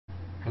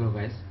Hello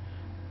guys,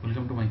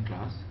 welcome to my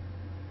class.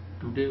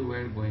 Today we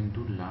are going to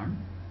learn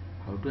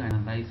how to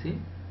analyze a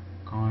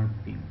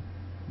curved beam.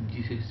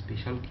 This is a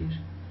special case,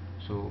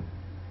 so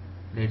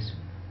let's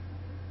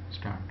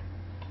start.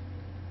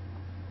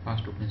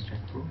 First, open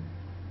STAAD Pro,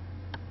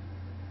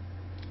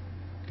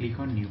 click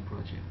on new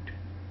project,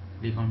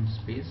 click on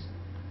space,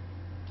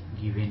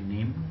 give a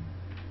name,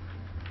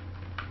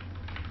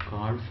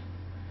 curve.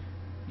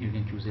 You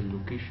can choose a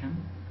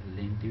location,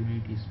 length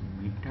unit is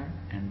meter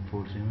and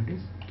force unit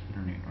is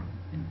kilonewton.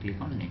 Then click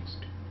on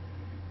next,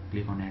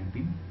 click on add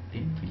beam,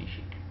 then finish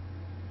it.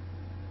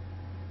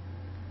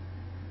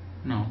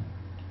 Now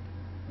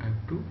I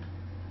have to,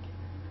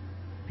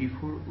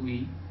 before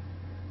we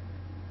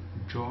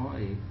draw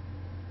a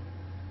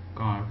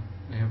curve,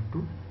 I have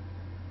to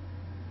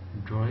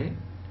draw a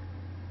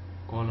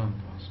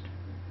column first.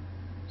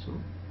 So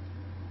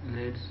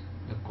let's,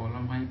 the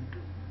column height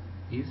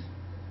is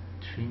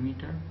 3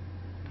 meter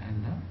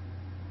and the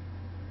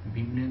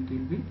beam length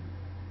will be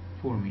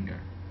 4 meter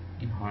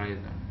in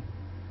horizon.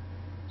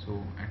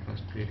 So at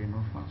first create a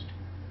node first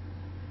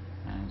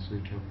and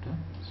switch off the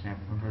snap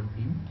node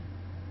beam,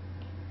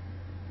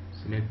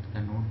 select the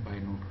node by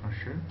node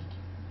cursor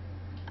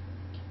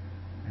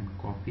and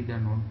copy the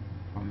node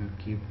from your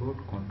keyboard,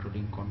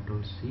 controlling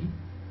Ctrl C,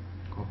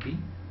 copy,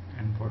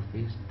 and for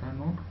paste the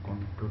node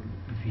Ctrl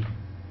V.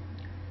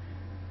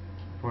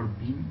 For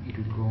beam it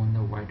will go on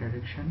the y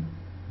direction,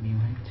 beam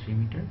height 3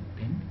 meter,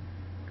 then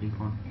click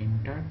on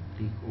enter,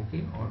 click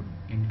OK or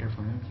enter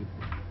from your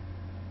keyboard.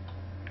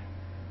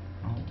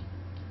 Now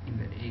in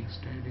the x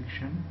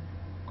direction,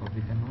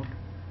 copy the node,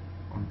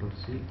 Ctrl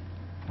C,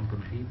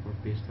 Ctrl V for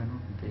paste the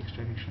node in the x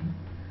direction,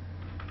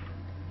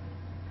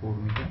 4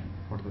 meter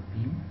for the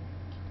beam,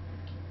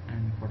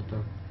 and for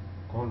the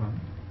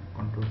column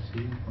Ctrl C,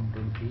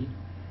 Ctrl V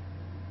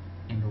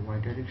in the y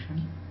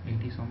direction,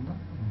 it is on the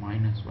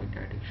minus y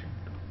direction,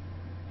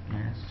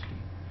 minus 3.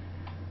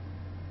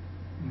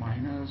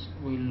 Minus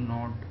will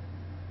not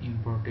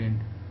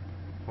important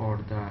for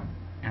the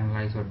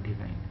analyze or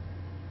design.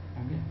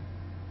 Okay,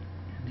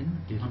 and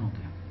then click on OK.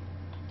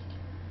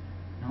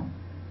 Now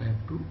we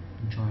have to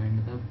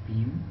join the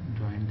beam,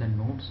 join the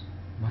nodes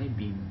by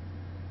beam.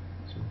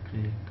 So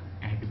click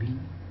add beam,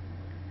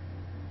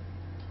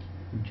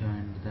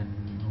 join the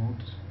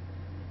nodes.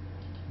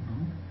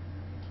 Now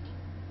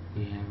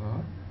we have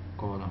our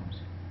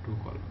columns, 2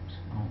 columns.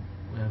 Now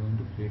we are going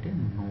to create a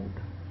node,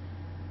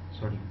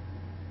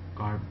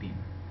 curved beam.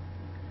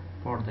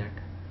 For that,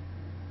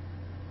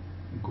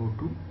 go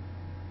to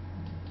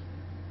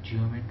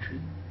geometry,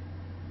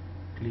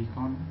 click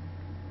on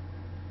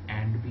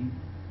add beam.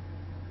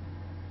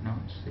 Now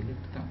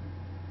select the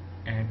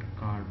add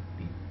curved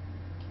beam.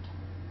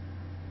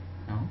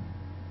 Now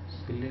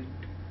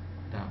select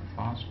the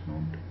first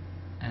node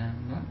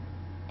and the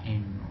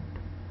end node,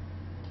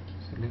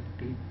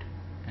 select it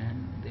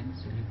and then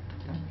select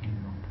the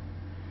end node.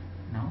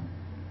 Now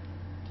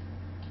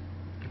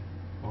a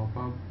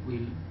pop-up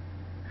will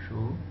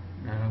show,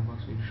 dialog box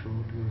will show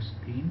to your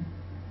screen,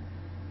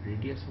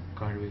 radius of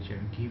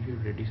curvature. Give your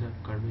radius of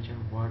curvature,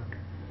 what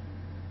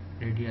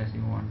radius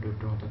you want to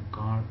draw the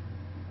curve.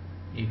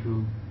 If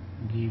you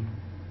give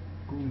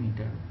 2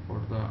 meter for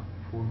the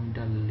 4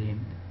 meter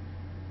length,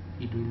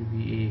 it will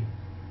be a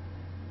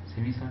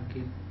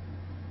semicircle.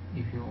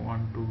 If you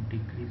want to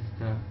decrease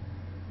the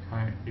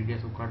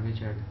radius of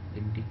curvature,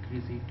 then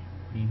decrease it.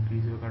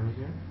 Increase your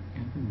curvature,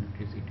 you can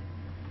decrease it.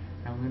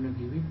 I'm going to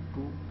give it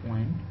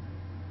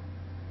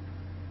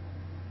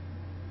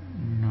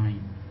 2.9.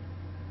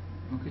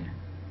 Okay,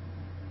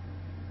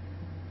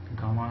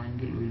 gamma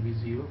angle will be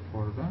 0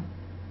 for the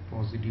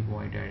positive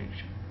y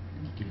direction.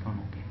 And click on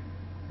OK.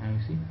 Now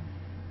you see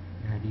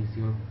that is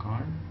your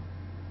curve.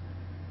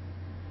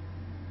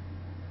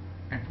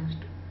 At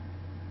first,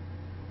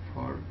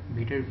 for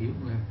better view,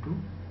 we have to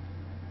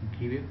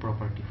give a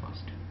property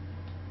first.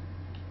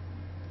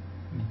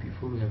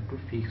 Before we have to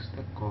fix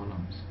the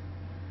columns.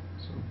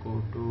 So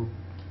go to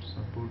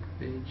support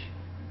page,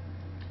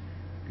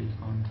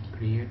 click on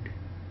create,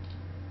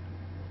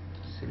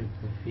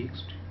 select the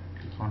fixed,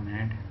 click on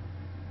add.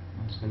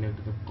 Now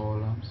select the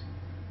columns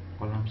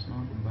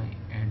node by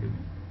add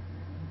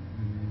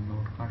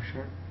node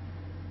cursor,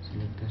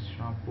 select the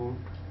support,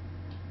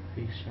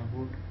 fix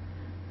support,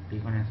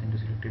 click on assign to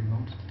selected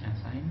nodes,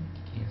 assign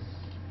yes.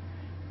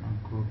 Now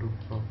go to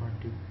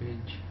property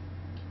page,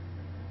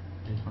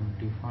 click on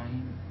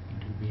define,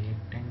 it will be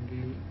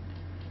rectangle,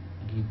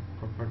 give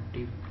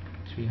property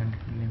 300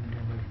 mm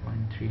by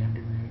 0.300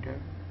 mm,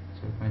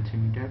 so 0.3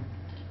 meter,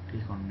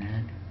 click on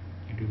add,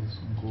 it will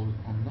go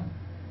on the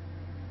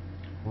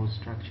whole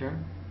structure.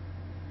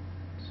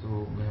 So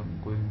we are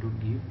going to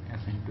give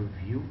assign to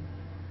view,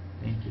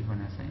 then click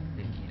on assign,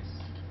 then yes.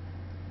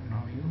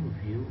 Now you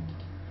view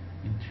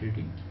in 3D.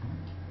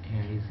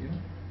 Here is your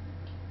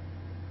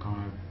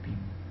curved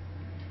beam.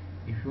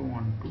 If you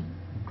want to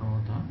draw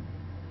the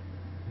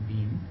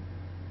beam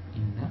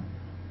in the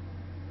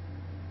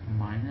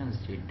minus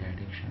z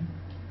direction,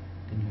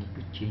 then you have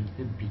to change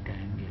the beta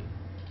angle.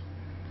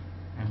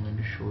 I'm going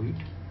to show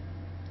it.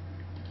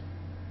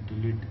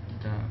 Delete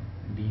the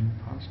beam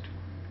first.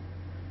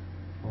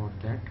 For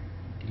that,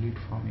 delete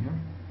from your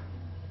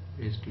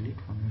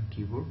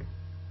keyboard.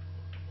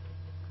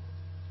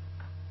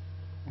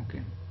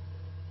 Okay,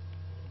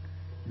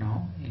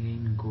 now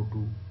again go to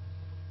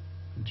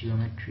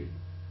geometry,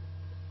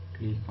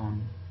 click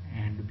on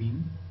add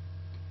beam,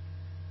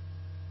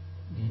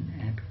 then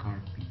add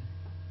curve beam.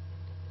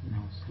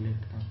 Now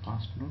select the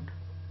first node,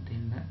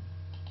 then the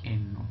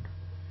end node.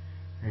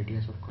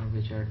 Radius of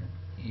curvature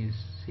is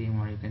same,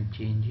 or you can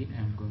change it. I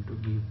am going to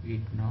give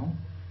it now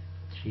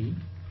 3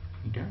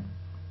 meter,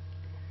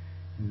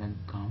 and the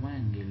gamma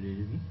angle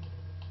will be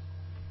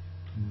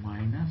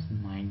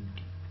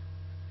 -90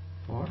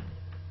 for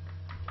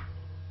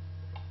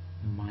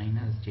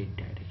 -z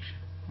direction.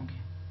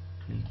 Okay,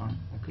 click on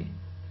OK.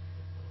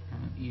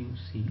 Now you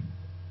see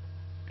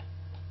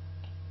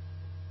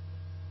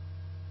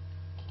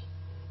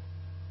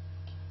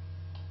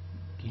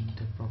give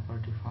the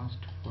property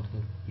first for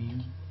the beam.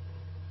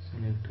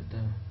 Select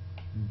the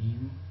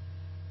beam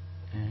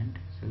and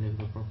select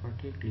the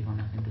property, click on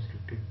assign to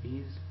selected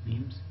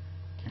beams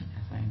and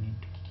assign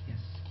it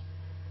yes.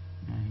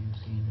 Now you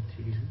see in the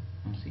 3D view,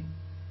 now see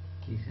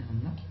this is on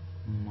the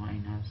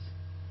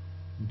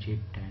 -z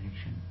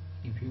direction.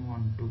 If you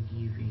want to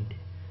give it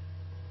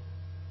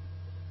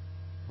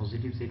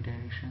positive z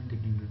direction, then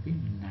it will be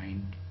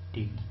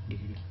 90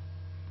 degree.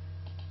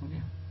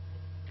 Okay,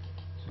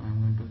 so I'm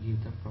going to give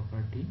the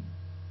property,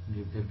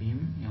 give the beam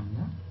on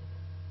the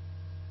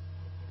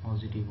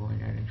positive y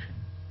direction.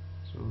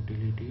 So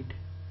delete it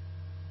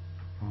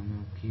from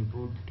your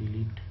keyboard,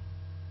 delete.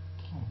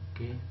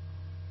 Okay,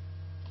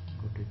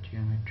 go to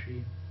geometry,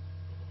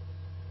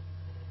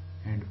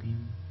 add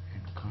beam,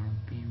 add curve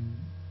beam,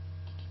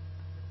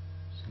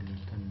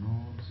 select the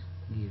nodes,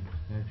 give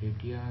the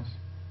radius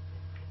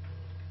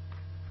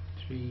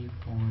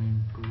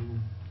 3.2,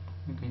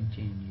 you can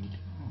change it.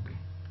 Okay,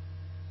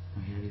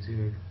 now here is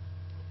your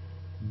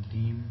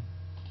beam,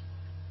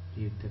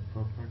 give the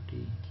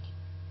property.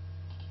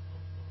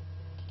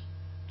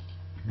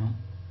 Now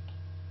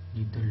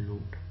give the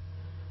load,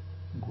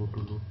 go to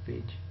load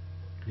page,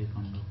 click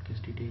on load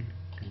case detail,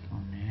 click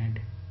on add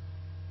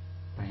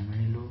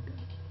primary load.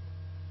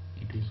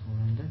 It is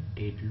on the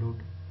date load,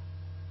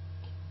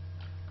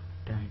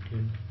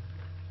 title,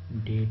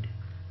 date.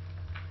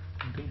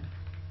 Okay,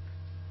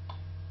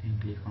 then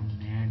click on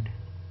add,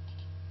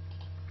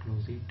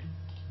 close it,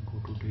 go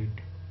to date,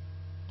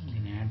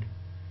 then add.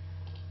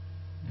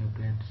 You have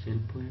to add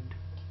self weight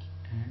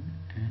and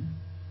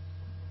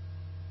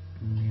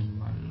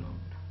member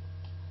load.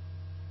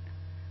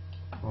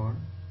 For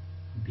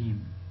beam,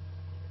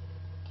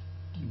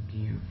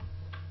 give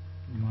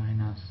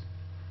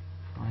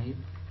 -5.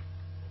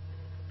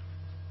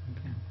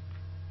 Okay,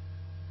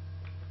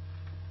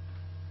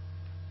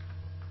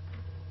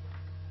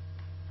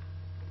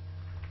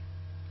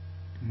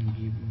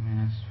 give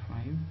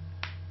 -5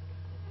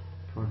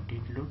 for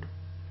dead load.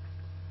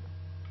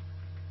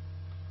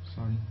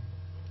 Sorry,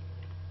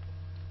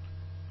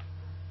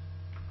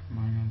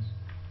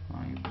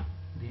 -5,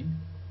 then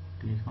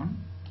click on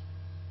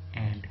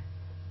add.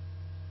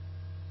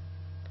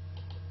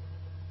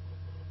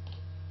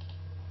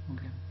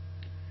 Okay,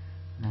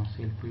 now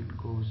self weight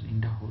goes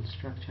in the whole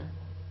structure,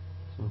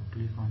 so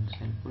click on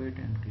self weight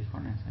and click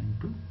on assign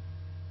to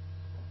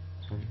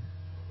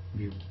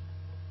view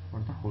for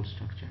the whole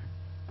structure.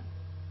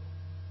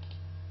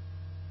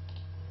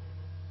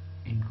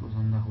 It goes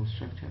on the whole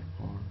structure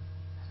for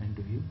assign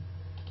to view.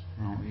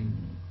 Now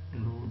in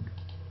load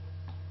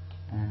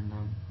on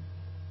the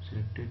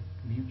selected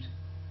beams,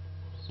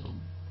 so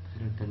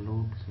select the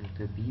load, select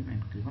the beam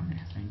and click on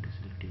assign to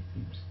selected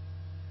beams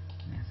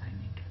and assign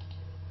it.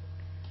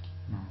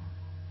 Now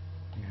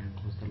here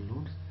goes the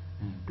loads,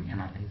 and you have to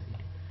analyze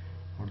it.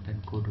 For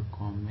that, go to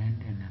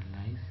command,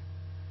 analyze,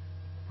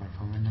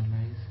 perform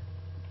analyze,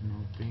 no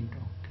print.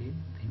 Okay,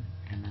 then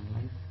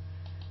analyze,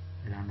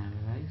 run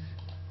analyze,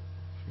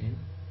 fail.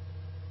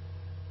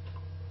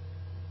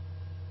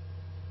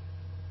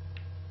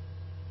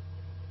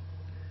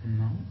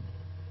 Now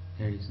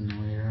there is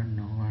no error,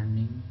 no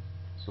warning,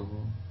 so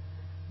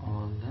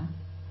all the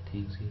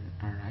things here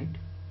are right.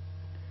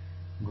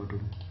 Go to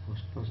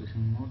post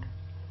processing mode.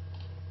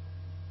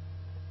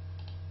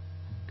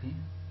 Okay,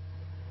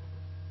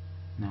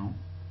 now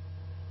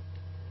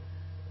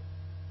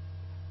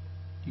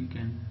you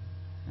can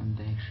have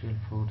the axial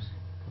force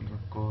for the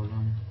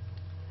column,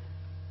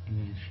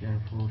 again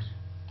shear force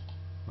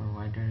for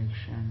y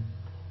direction,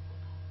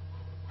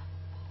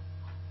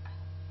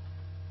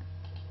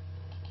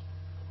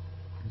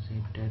 z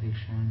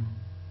direction,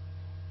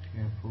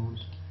 shear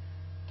force,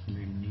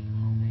 bending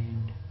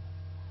moment,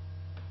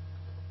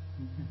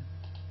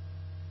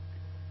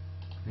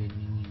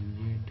 bending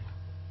inlet,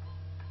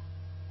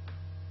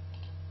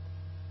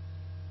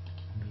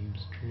 beam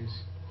stress,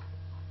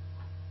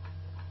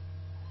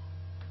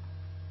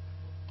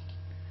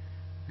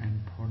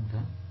 and for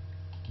the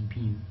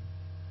beam,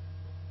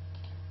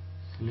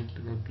 select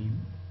the beam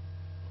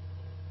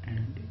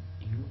and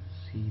you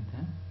see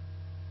the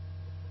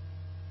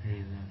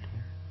result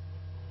here.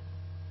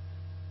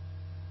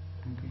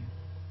 Okay.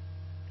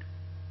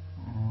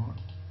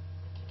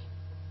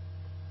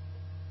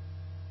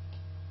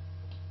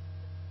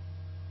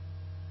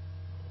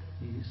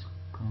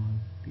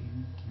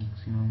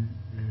 maximum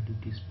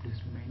relative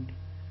displacement.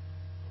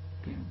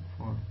 Okay,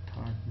 for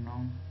third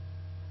now,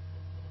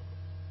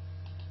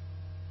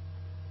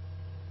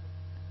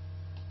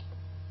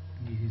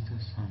 this is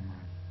the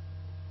summary.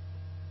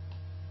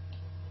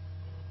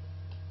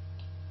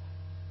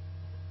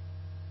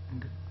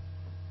 Okay.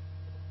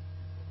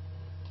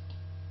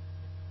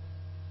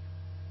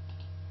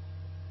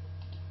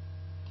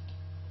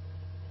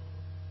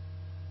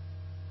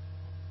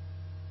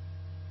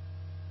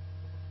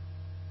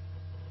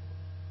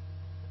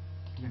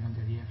 Then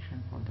the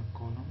reaction for the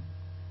column.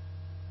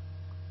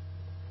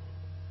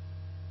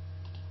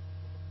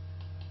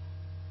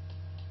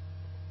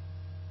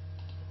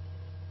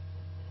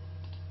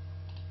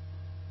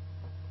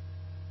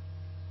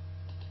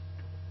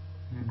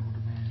 Then go to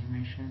the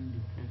animation,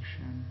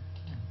 deflection,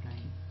 apply.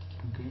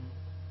 Okay,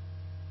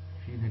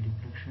 see the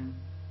deflection.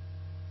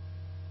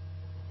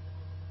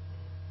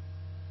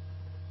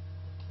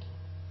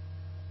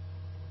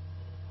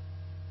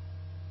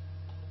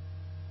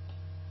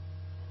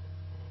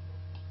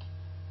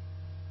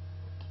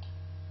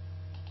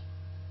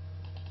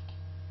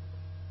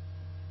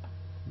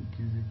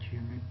 It is the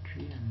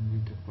geometry and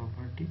with the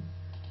property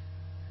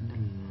and the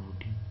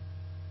loading.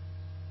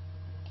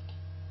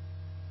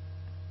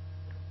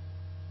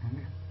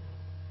 Okay,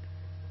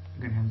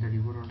 you can have the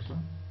reward also.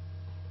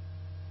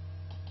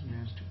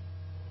 Just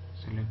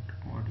select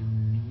what you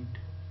need,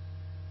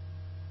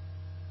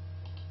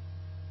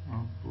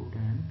 output,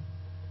 and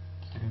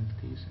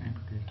select this and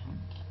click on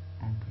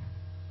OK.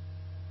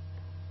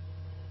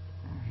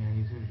 Now here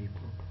is a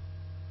report.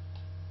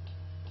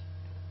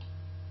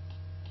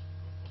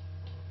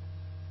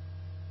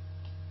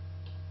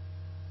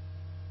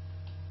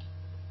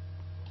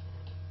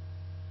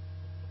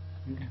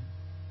 Okay,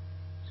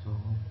 so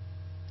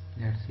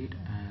that's it,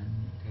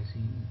 and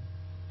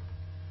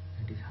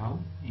that is how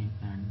you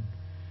can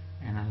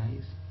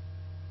analyze.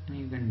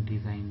 You can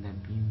design the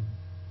beam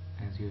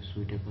as your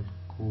suitable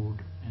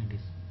code, and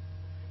is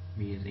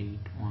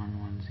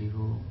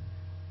BS8110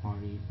 or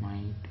it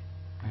might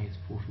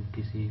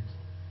IS456.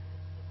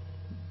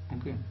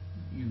 Okay,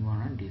 you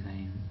wanna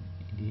design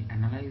the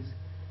analyze.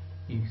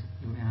 If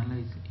your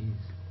analyze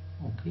is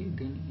okay,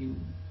 then you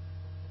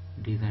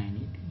design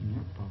it in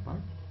your proper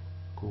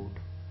code.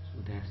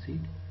 So that's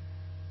it,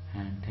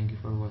 and thank you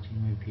for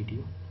watching my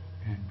video,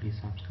 and please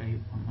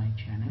subscribe on my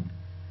channel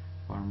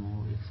for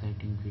more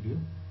exciting video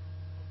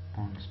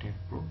on STAAD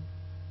Pro.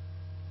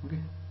 Okay,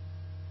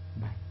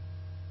 bye.